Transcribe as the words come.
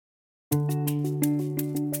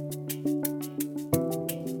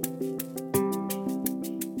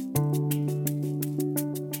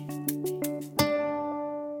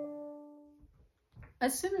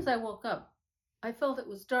As soon as I woke up, I felt it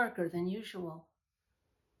was darker than usual.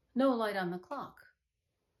 No light on the clock.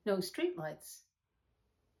 No street lights.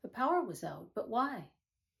 The power was out, but why?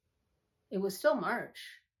 It was still March,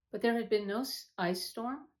 but there had been no ice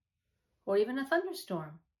storm or even a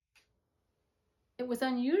thunderstorm. It was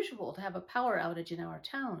unusual to have a power outage in our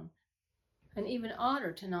town, and even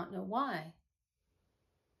odder to not know why.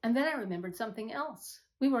 And then I remembered something else.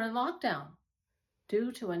 We were in lockdown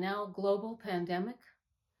due to a now global pandemic.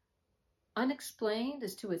 Unexplained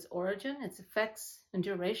as to its origin, its effects and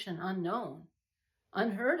duration unknown,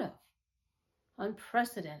 unheard of,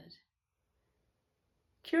 unprecedented.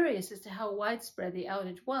 Curious as to how widespread the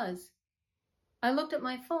outage was, I looked at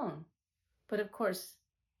my phone, but of course,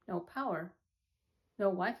 no power, no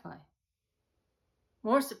Wi-Fi.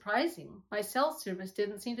 More surprising, my cell service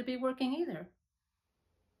didn't seem to be working either.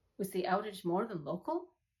 Was the outage more than local?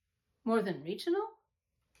 More than regional?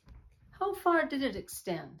 How far did it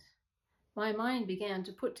extend? My mind began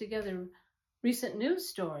to put together recent news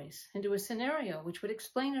stories into a scenario which would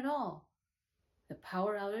explain it all. The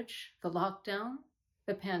power outage, the lockdown,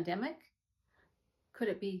 the pandemic. Could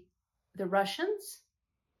it be the Russians?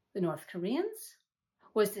 The North Koreans?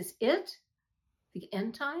 Was this it? The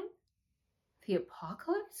end time? The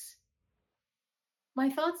apocalypse? My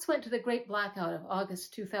thoughts went to the great blackout of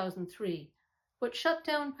August 2003, which shut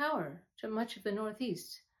down power to much of the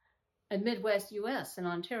Northeast and Midwest US and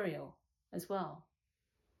Ontario as well.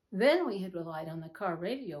 Then we had relied on the car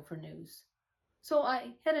radio for news, so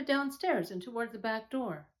I headed downstairs and toward the back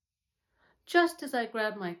door. Just as I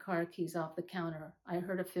grabbed my car keys off the counter, I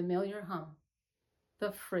heard a familiar hum,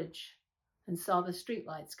 the fridge, and saw the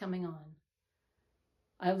streetlights coming on.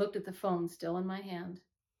 I looked at the phone still in my hand.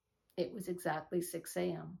 It was exactly 6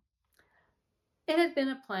 a.m. It had been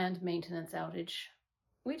a planned maintenance outage.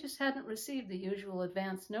 We just hadn't received the usual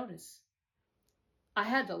advance notice. I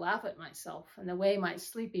had to laugh at myself and the way my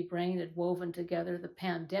sleepy brain had woven together the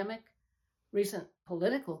pandemic, recent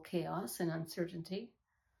political chaos and uncertainty,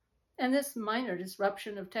 and this minor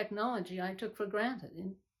disruption of technology I took for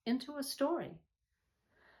granted into a story.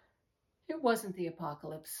 It wasn't the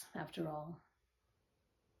apocalypse, after all.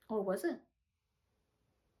 Or was it?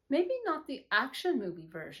 Maybe not the action movie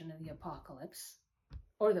version of the apocalypse,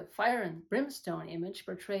 or the fire and brimstone image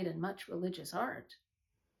portrayed in much religious art,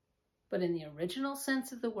 but in the original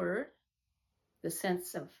sense of the word, the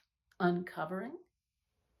sense of uncovering,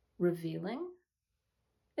 revealing,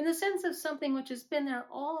 in the sense of something which has been there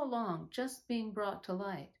all along, just being brought to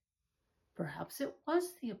light. Perhaps it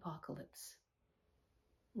was the apocalypse.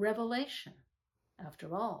 Revelation,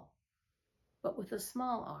 after all, but with a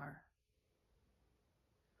small r.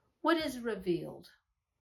 What is revealed?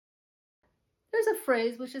 There's a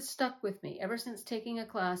phrase which has stuck with me ever since taking a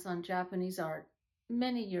class on Japanese art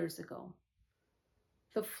many years ago.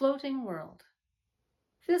 The floating world.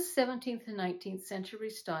 This 17th and 19th century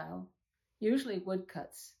style, usually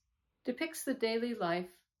woodcuts, depicts the daily life,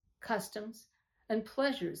 customs, and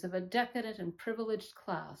pleasures of a decadent and privileged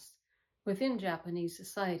class within Japanese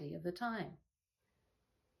society of the time.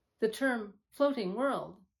 The term floating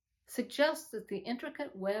world suggests that the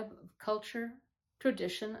intricate web of culture,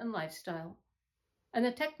 tradition, and lifestyle, and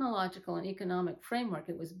the technological and economic framework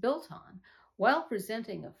it was built on, while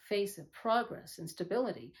presenting a face of progress and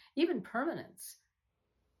stability, even permanence,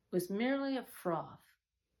 was merely a froth,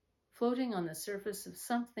 floating on the surface of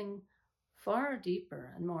something far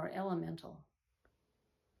deeper and more elemental.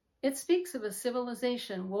 It speaks of a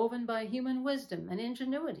civilization woven by human wisdom and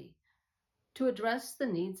ingenuity to address the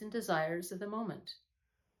needs and desires of the moment,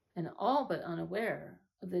 and all but unaware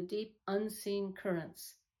of the deep unseen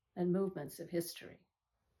currents and movements of history,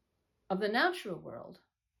 of the natural world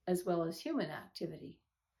as well as human activity,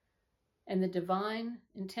 and the divine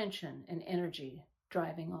intention and energy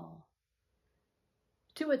driving all.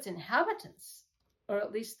 To its inhabitants, or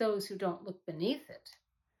at least those who don't look beneath it,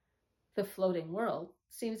 the floating world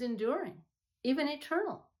seems enduring, even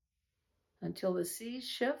eternal, until the seas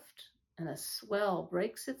shift and a swell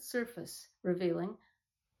breaks its surface, revealing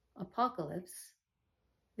apocalypse,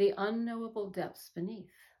 the unknowable depths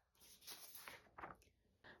beneath.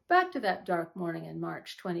 Back to that dark morning in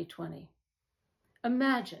March 2020.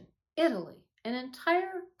 Imagine Italy, an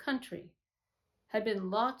entire country, had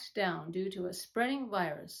been locked down due to a spreading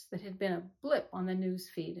virus that had been a blip on the news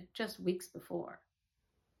feed just weeks before.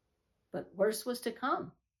 But worse was to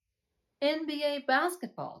come. NBA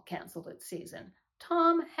basketball canceled its season.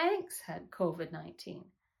 Tom Hanks had COVID-19.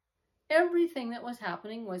 Everything that was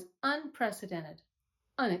happening was unprecedented,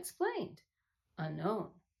 unexplained, unknown,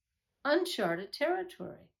 uncharted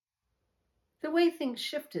territory. The way things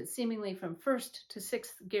shifted seemingly from first to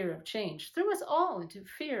sixth gear of change threw us all into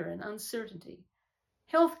fear and uncertainty.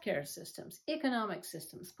 Healthcare systems, economic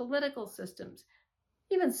systems, political systems,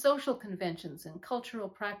 even social conventions and cultural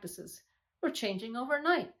practices were changing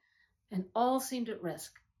overnight, and all seemed at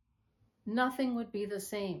risk. Nothing would be the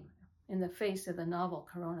same in the face of the novel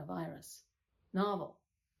coronavirus. Novel,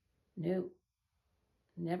 new,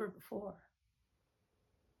 never before.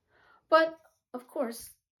 But, of course,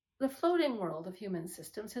 the floating world of human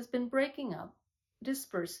systems has been breaking up,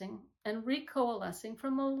 dispersing, and recoalescing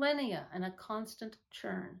for millennia in a constant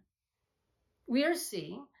churn. We are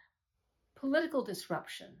seeing political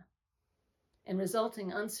disruption and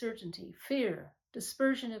resulting uncertainty, fear,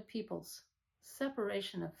 dispersion of peoples,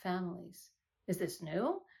 separation of families. Is this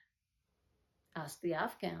new? Ask the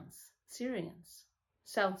Afghans, Syrians,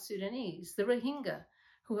 South Sudanese, the Rohingya,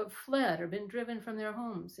 who have fled or been driven from their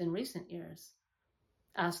homes in recent years.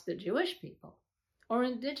 Ask the Jewish people or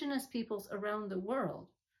indigenous peoples around the world,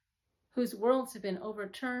 whose worlds have been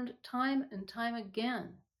overturned time and time again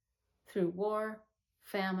through war,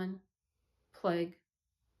 famine, plague,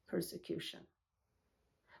 persecution.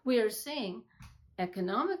 We are seeing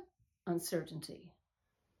economic uncertainty,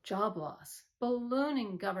 job loss,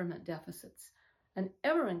 ballooning government deficits, an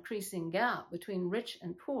ever-increasing gap between rich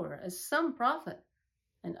and poor as some profit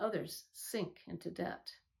and others sink into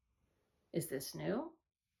debt. Is this new?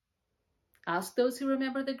 Ask those who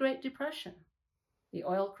remember the Great Depression, the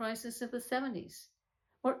oil crisis of the 70s,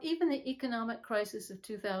 or even the economic crisis of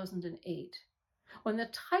 2008, when the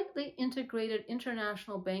tightly integrated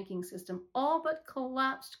international banking system all but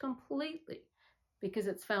collapsed completely because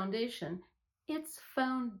its foundation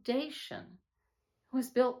was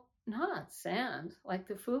built not on sand like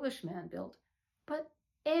the foolish man built, but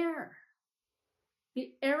air.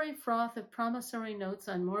 The airy froth of promissory notes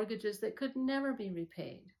on mortgages that could never be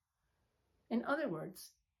repaid. In other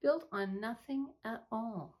words, built on nothing at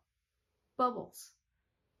all. Bubbles,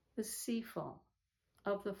 the sea foam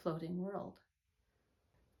of the floating world.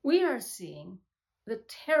 We are seeing the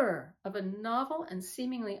terror of a novel and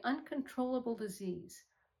seemingly uncontrollable disease,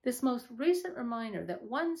 this most recent reminder that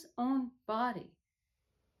one's own body,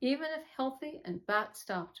 even if healthy and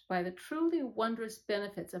backstopped by the truly wondrous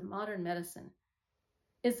benefits of modern medicine,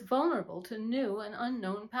 is vulnerable to new and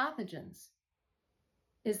unknown pathogens.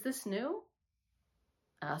 Is this new?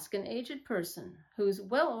 Ask an aged person whose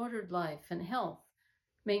well-ordered life and health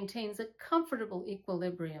maintains a comfortable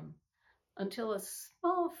equilibrium until a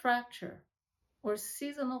small fracture or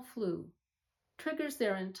seasonal flu triggers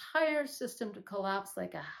their entire system to collapse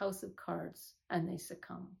like a house of cards and they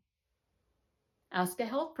succumb. Ask a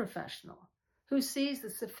health professional who sees the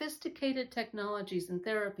sophisticated technologies and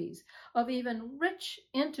therapies of even rich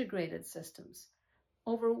integrated systems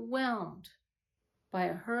overwhelmed by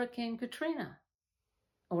a Hurricane Katrina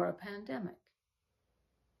or a pandemic,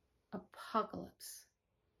 apocalypse,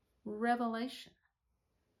 revelation.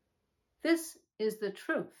 This is the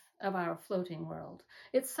truth of our floating world.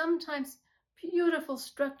 It's sometimes beautiful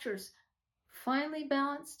structures finely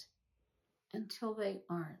balanced until they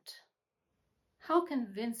aren't. How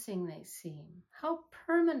convincing they seem, how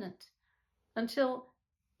permanent, until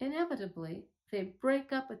inevitably they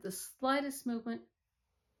break up at the slightest movement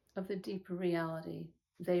of the deeper reality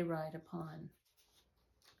they ride upon.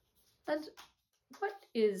 And what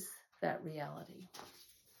is that reality?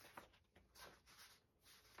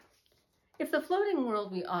 If the floating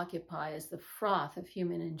world we occupy is the froth of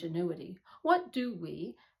human ingenuity, what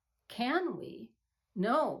can we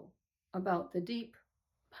know about the deep,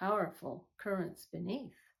 powerful currents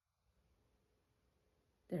beneath?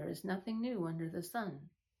 There is nothing new under the sun,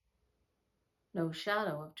 no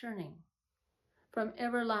shadow of turning, from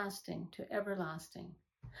everlasting to everlasting.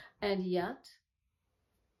 And yet,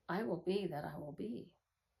 I will be that I will be.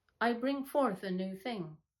 I bring forth a new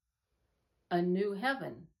thing, a new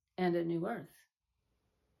heaven and a new earth.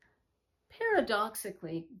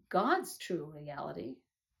 Paradoxically, God's true reality,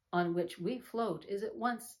 on which we float, is at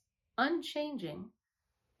once unchanging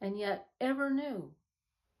and yet ever new.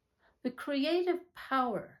 The creative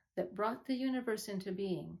power that brought the universe into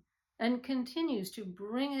being and continues to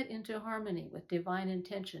bring it into harmony with divine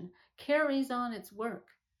intention carries on its work.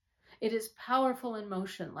 It is powerful in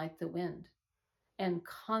motion like the wind and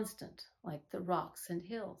constant like the rocks and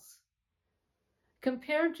hills.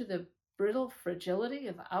 Compared to the brittle fragility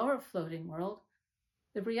of our floating world,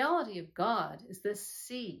 the reality of God is this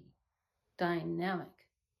sea, dynamic,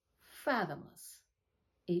 fathomless,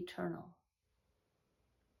 eternal.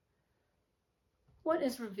 What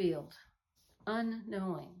is revealed?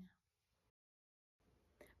 Unknowing.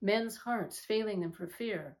 Men's hearts failing them for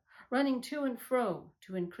fear, running to and fro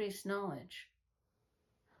to increase knowledge.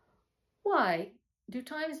 Why do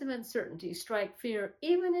times of uncertainty strike fear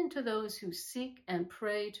even into those who seek and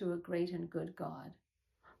pray to a great and good God?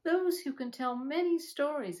 Those who can tell many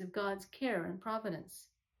stories of God's care and providence.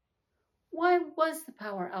 Why was the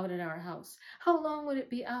power out at our house? How long would it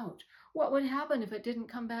be out? What would happen if it didn't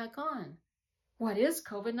come back on? What is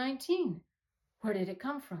COVID-19? Where did it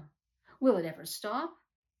come from? Will it ever stop?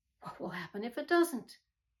 What will happen if it doesn't?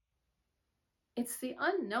 It's the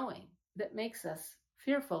unknowing that makes us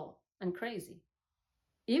fearful and crazy,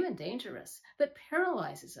 even dangerous, that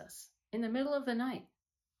paralyzes us in the middle of the night.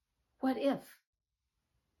 What if?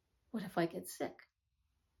 What if I get sick?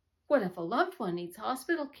 What if a loved one needs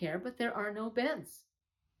hospital care, but there are no beds?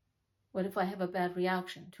 What if I have a bad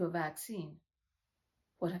reaction to a vaccine?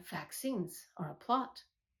 What if vaccines are a plot?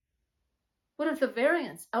 What if the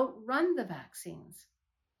variants outrun the vaccines?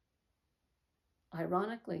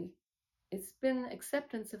 Ironically, it's been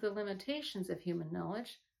acceptance of the limitations of human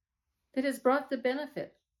knowledge that has brought the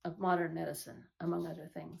benefit of modern medicine, among other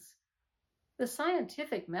things. The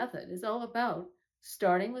scientific method is all about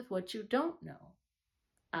starting with what you don't know,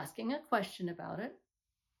 asking a question about it,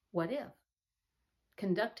 what if,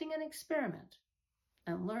 conducting an experiment,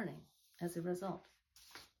 and learning as a result.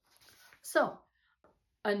 So,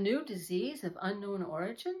 a new disease of unknown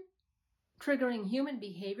origin, triggering human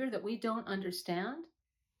behavior that we don't understand,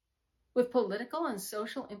 with political and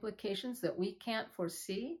social implications that we can't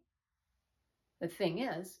foresee? The thing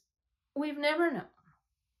is, we've never known,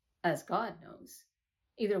 as God knows,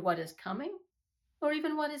 either what is coming or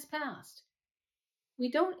even what is past.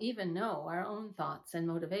 We don't even know our own thoughts and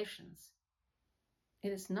motivations. It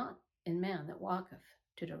is not in man that walketh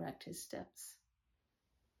to direct his steps.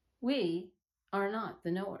 We are not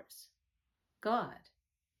the knowers. God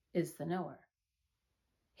is the knower.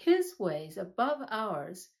 His ways above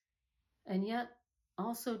ours, and yet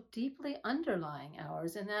also deeply underlying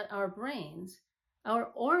ours, in that our brains,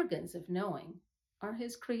 our organs of knowing, are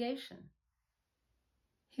his creation.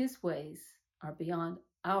 His ways are beyond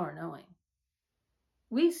our knowing.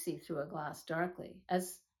 We see through a glass darkly,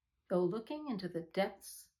 as though looking into the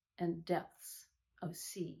depths and depths of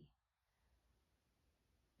sea.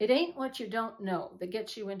 It ain't what you don't know that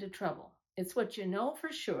gets you into trouble. It's what you know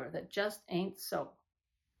for sure that just ain't so.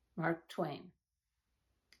 Mark Twain.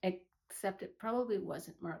 Except it probably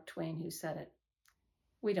wasn't Mark Twain who said it.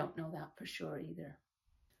 We don't know that for sure either.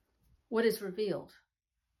 What is revealed?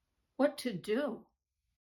 What to do?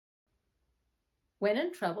 When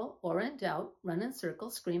in trouble or in doubt, run in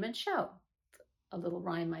circles, scream and shout. A little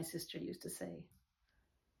rhyme my sister used to say.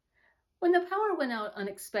 When the power went out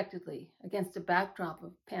unexpectedly against a backdrop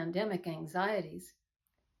of pandemic anxieties,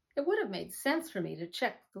 it would have made sense for me to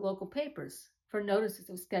check the local papers for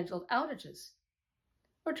notices of scheduled outages,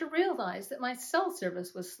 or to realize that my cell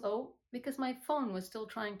service was slow because my phone was still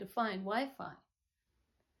trying to find Wi-Fi.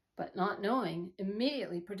 But not knowing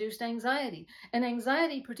immediately produced anxiety, and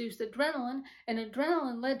anxiety produced adrenaline, and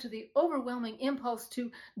adrenaline led to the overwhelming impulse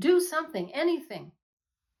to do something, anything.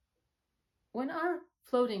 When our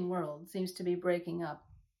floating world seems to be breaking up,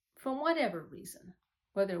 from whatever reason,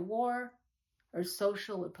 whether war or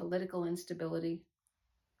social or political instability,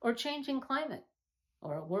 or changing climate,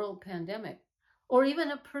 or a world pandemic, or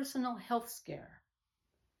even a personal health scare,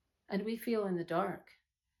 and we feel in the dark,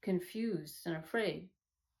 confused and afraid,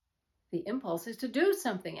 the impulse is to do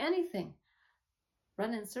something, anything.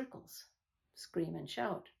 Run in circles, scream and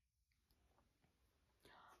shout.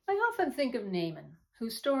 I often think of Naaman,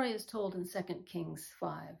 whose story is told in 2 Kings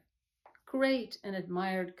 5. Great and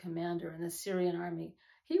admired commander in the Syrian army,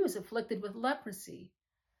 he was afflicted with leprosy,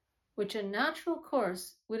 which in natural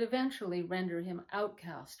course would eventually render him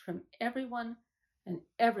outcast from everyone and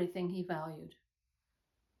everything he valued.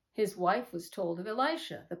 His wife was told of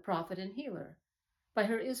Elisha, the prophet and healer, by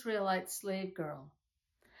her Israelite slave girl,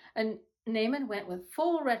 and Naaman went with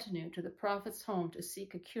full retinue to the prophet's home to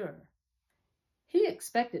seek a cure. He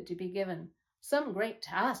expected to be given some great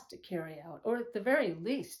task to carry out, or at the very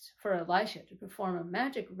least for Elisha to perform a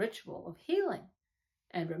magic ritual of healing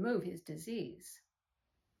and remove his disease,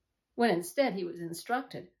 when instead he was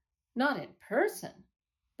instructed, not in person,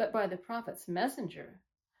 but by the prophet's messenger,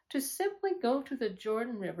 to simply go to the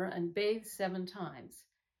Jordan River and bathe 7 times.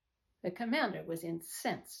 The commander was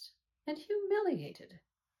incensed and humiliated.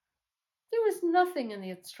 There was nothing in the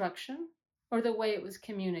instruction or the way it was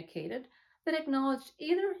communicated that acknowledged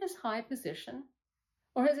either his high position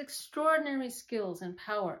or his extraordinary skills and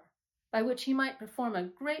power, by which he might perform a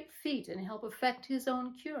great feat and help effect his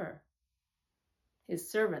own cure. His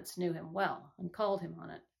servants knew him well and called him on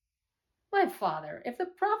it. My father, if the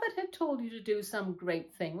prophet had told you to do some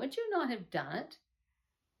great thing, would you not have done it?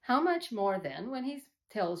 How much more then when he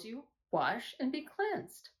tells you wash, and be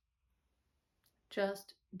cleansed.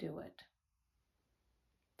 Just do it.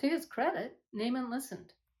 To his credit, Naaman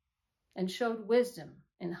listened and showed wisdom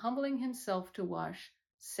in humbling himself to wash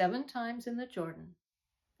 7 times in the Jordan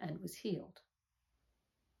and was healed.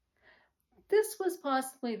 This was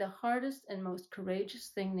possibly the hardest and most courageous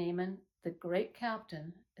thing Naaman, the great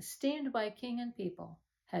captain, esteemed by king and people,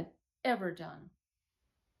 had ever done.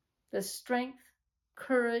 The strength,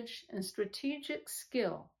 courage, and strategic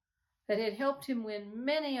skill that had helped him win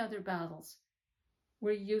many other battles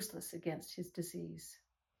were useless against his disease.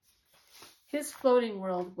 His floating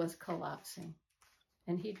world was collapsing,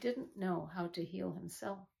 and he didn't know how to heal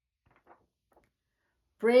himself.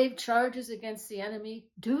 Brave charges against the enemy,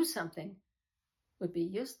 do something, would be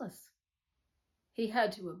useless. He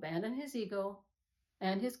had to abandon his ego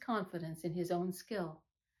and his confidence in his own skill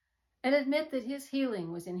and admit that his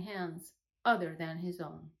healing was in hands other than his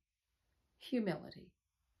own. Humility,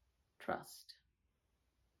 trust,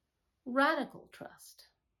 radical trust.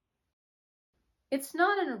 It's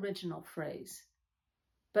not an original phrase,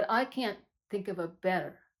 but I can't think of a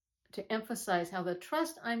better to emphasize how the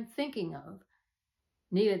trust I'm thinking of,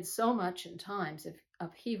 needed so much in times of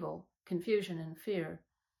upheaval, confusion, and fear,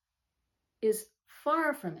 is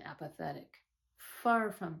far from apathetic,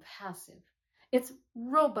 far from passive. It's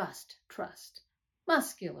robust trust,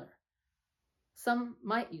 muscular. Some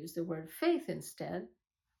might use the word faith instead,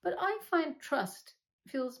 but I find trust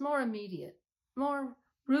feels more immediate, more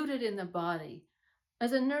rooted in the body,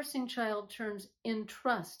 as a nursing child turns in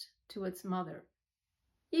trust to its mother,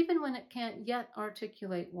 even when it can't yet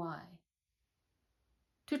articulate why.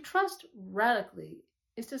 To trust radically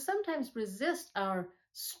is to sometimes resist our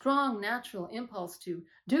strong natural impulse to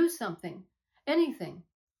do something, anything.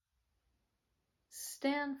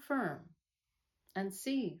 Stand firm and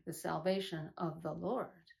see the salvation of the Lord.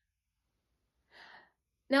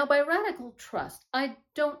 Now, by radical trust, I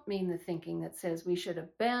don't mean the thinking that says we should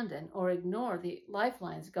abandon or ignore the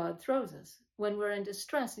lifelines God throws us when we're in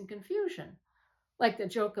distress and confusion, like the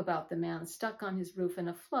joke about the man stuck on his roof in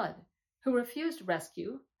a flood who refused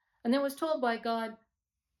rescue and then was told by God,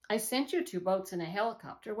 "I sent you 2 boats and a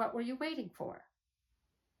helicopter. What were you waiting for?"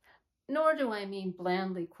 Nor do I mean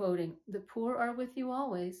blandly quoting, "The poor are with you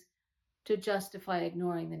always," to justify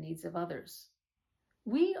ignoring the needs of others.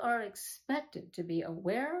 We are expected to be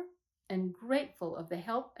aware and grateful of the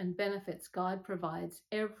help and benefits God provides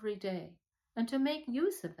every day and to make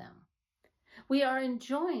use of them. We are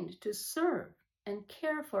enjoined to serve and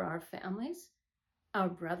care for our families, our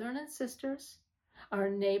brethren and sisters, our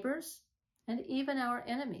neighbors, and even our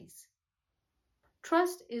enemies.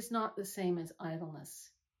 Trust is not the same as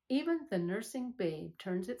idleness. Even the nursing babe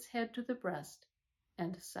turns its head to the breast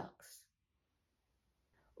and sucks.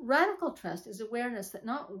 Radical trust is awareness that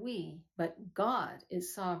not we, but God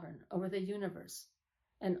is sovereign over the universe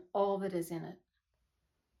and all that is in it.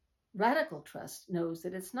 Radical trust knows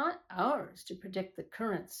that it's not ours to predict the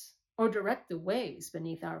currents or direct the waves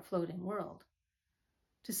beneath our floating world.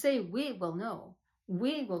 To say we will know,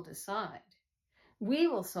 we will decide, we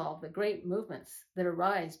will solve the great movements that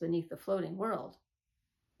arise beneath the floating world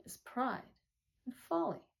is pride and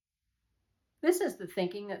folly. This is the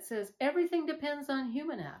thinking that says everything depends on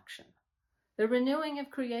human action, the renewing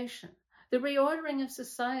of creation, the reordering of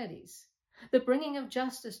societies, the bringing of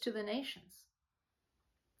justice to the nations.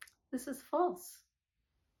 This is false.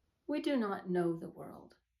 We do not know the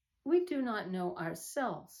world. We do not know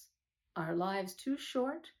ourselves, our lives too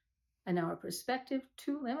short and our perspective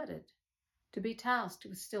too limited to be tasked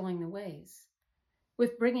with stilling the waves,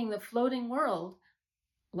 with bringing the floating world,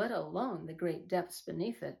 let alone the great depths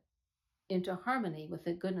beneath it, into harmony with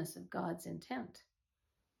the goodness of God's intent.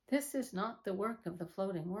 This is not the work of the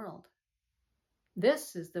floating world.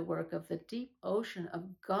 This is the work of the deep ocean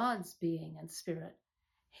of God's being and spirit,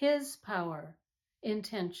 His power,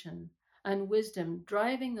 intention, and wisdom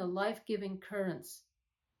driving the life-giving currents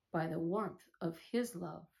by the warmth of His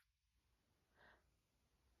love.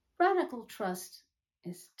 Radical trust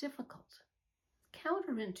is difficult,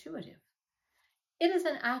 counterintuitive. It is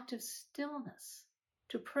an act of stillness,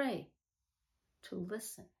 to pray, to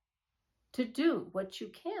listen, to do what you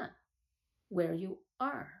can, where you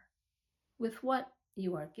are, with what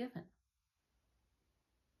you are given.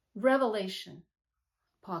 Revelation,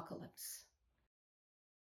 Apocalypse.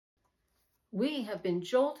 We have been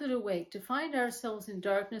jolted awake to find ourselves in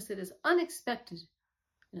darkness that is unexpected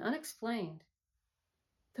and unexplained.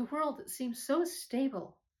 The world that seems so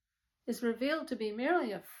stable is revealed to be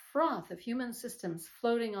merely a froth of human systems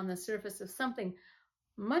floating on the surface of something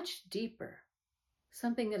much deeper,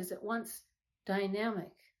 something that is at once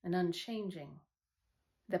dynamic and unchanging,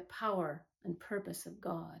 the power and purpose of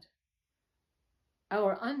God.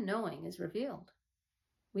 our unknowing is revealed.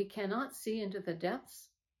 We cannot see into the depths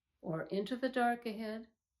or into the dark ahead,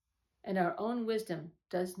 and our own wisdom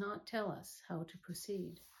does not tell us how to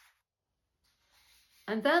proceed.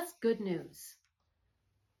 And that's good news,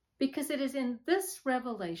 because it is in this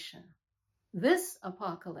revelation, this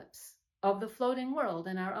apocalypse of the floating world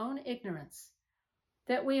and our own ignorance,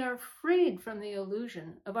 that we are freed from the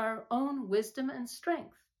illusion of our own wisdom and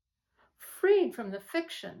strength, freed from the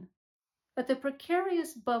fiction that the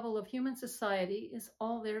precarious bubble of human society is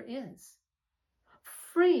all there is,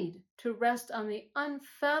 freed to rest on the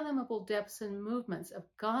unfathomable depths and movements of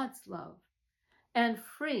God's love, and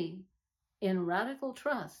free, in radical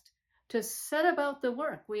trust, to set about the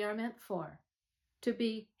work we are meant for, to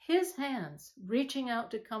be His hands reaching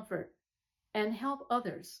out to comfort and help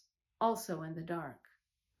others also in the dark.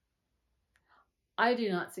 I do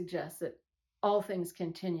not suggest that all things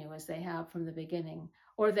continue as they have from the beginning,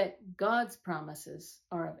 or that God's promises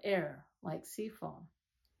are of air like sea foam.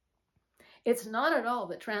 It's not at all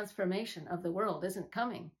that transformation of the world isn't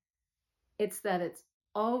coming. It's that it's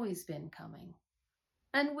always been coming,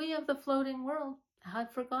 and we of the floating world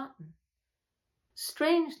had forgotten.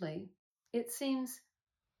 Strangely, it seems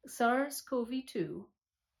SARS-CoV-2,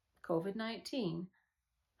 COVID-19,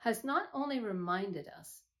 has not only reminded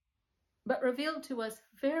us, but revealed to us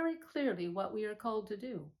very clearly what we are called to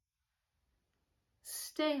do.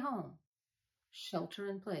 Stay home, shelter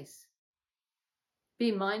in place.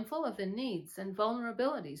 Be mindful of the needs and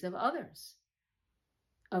vulnerabilities of others.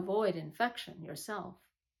 Avoid infection yourself.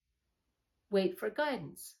 Wait for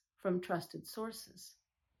guidance from trusted sources.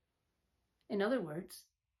 In other words,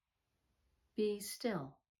 be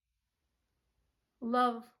still.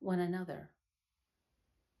 Love one another.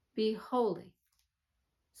 Be holy,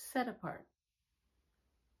 set apart.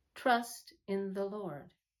 Trust in the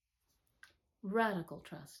Lord. Radical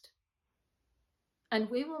trust. And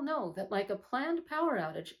we will know that like a planned power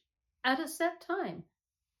outage at a set time,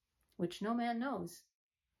 which no man knows,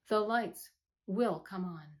 the lights will come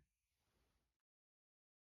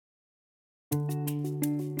on.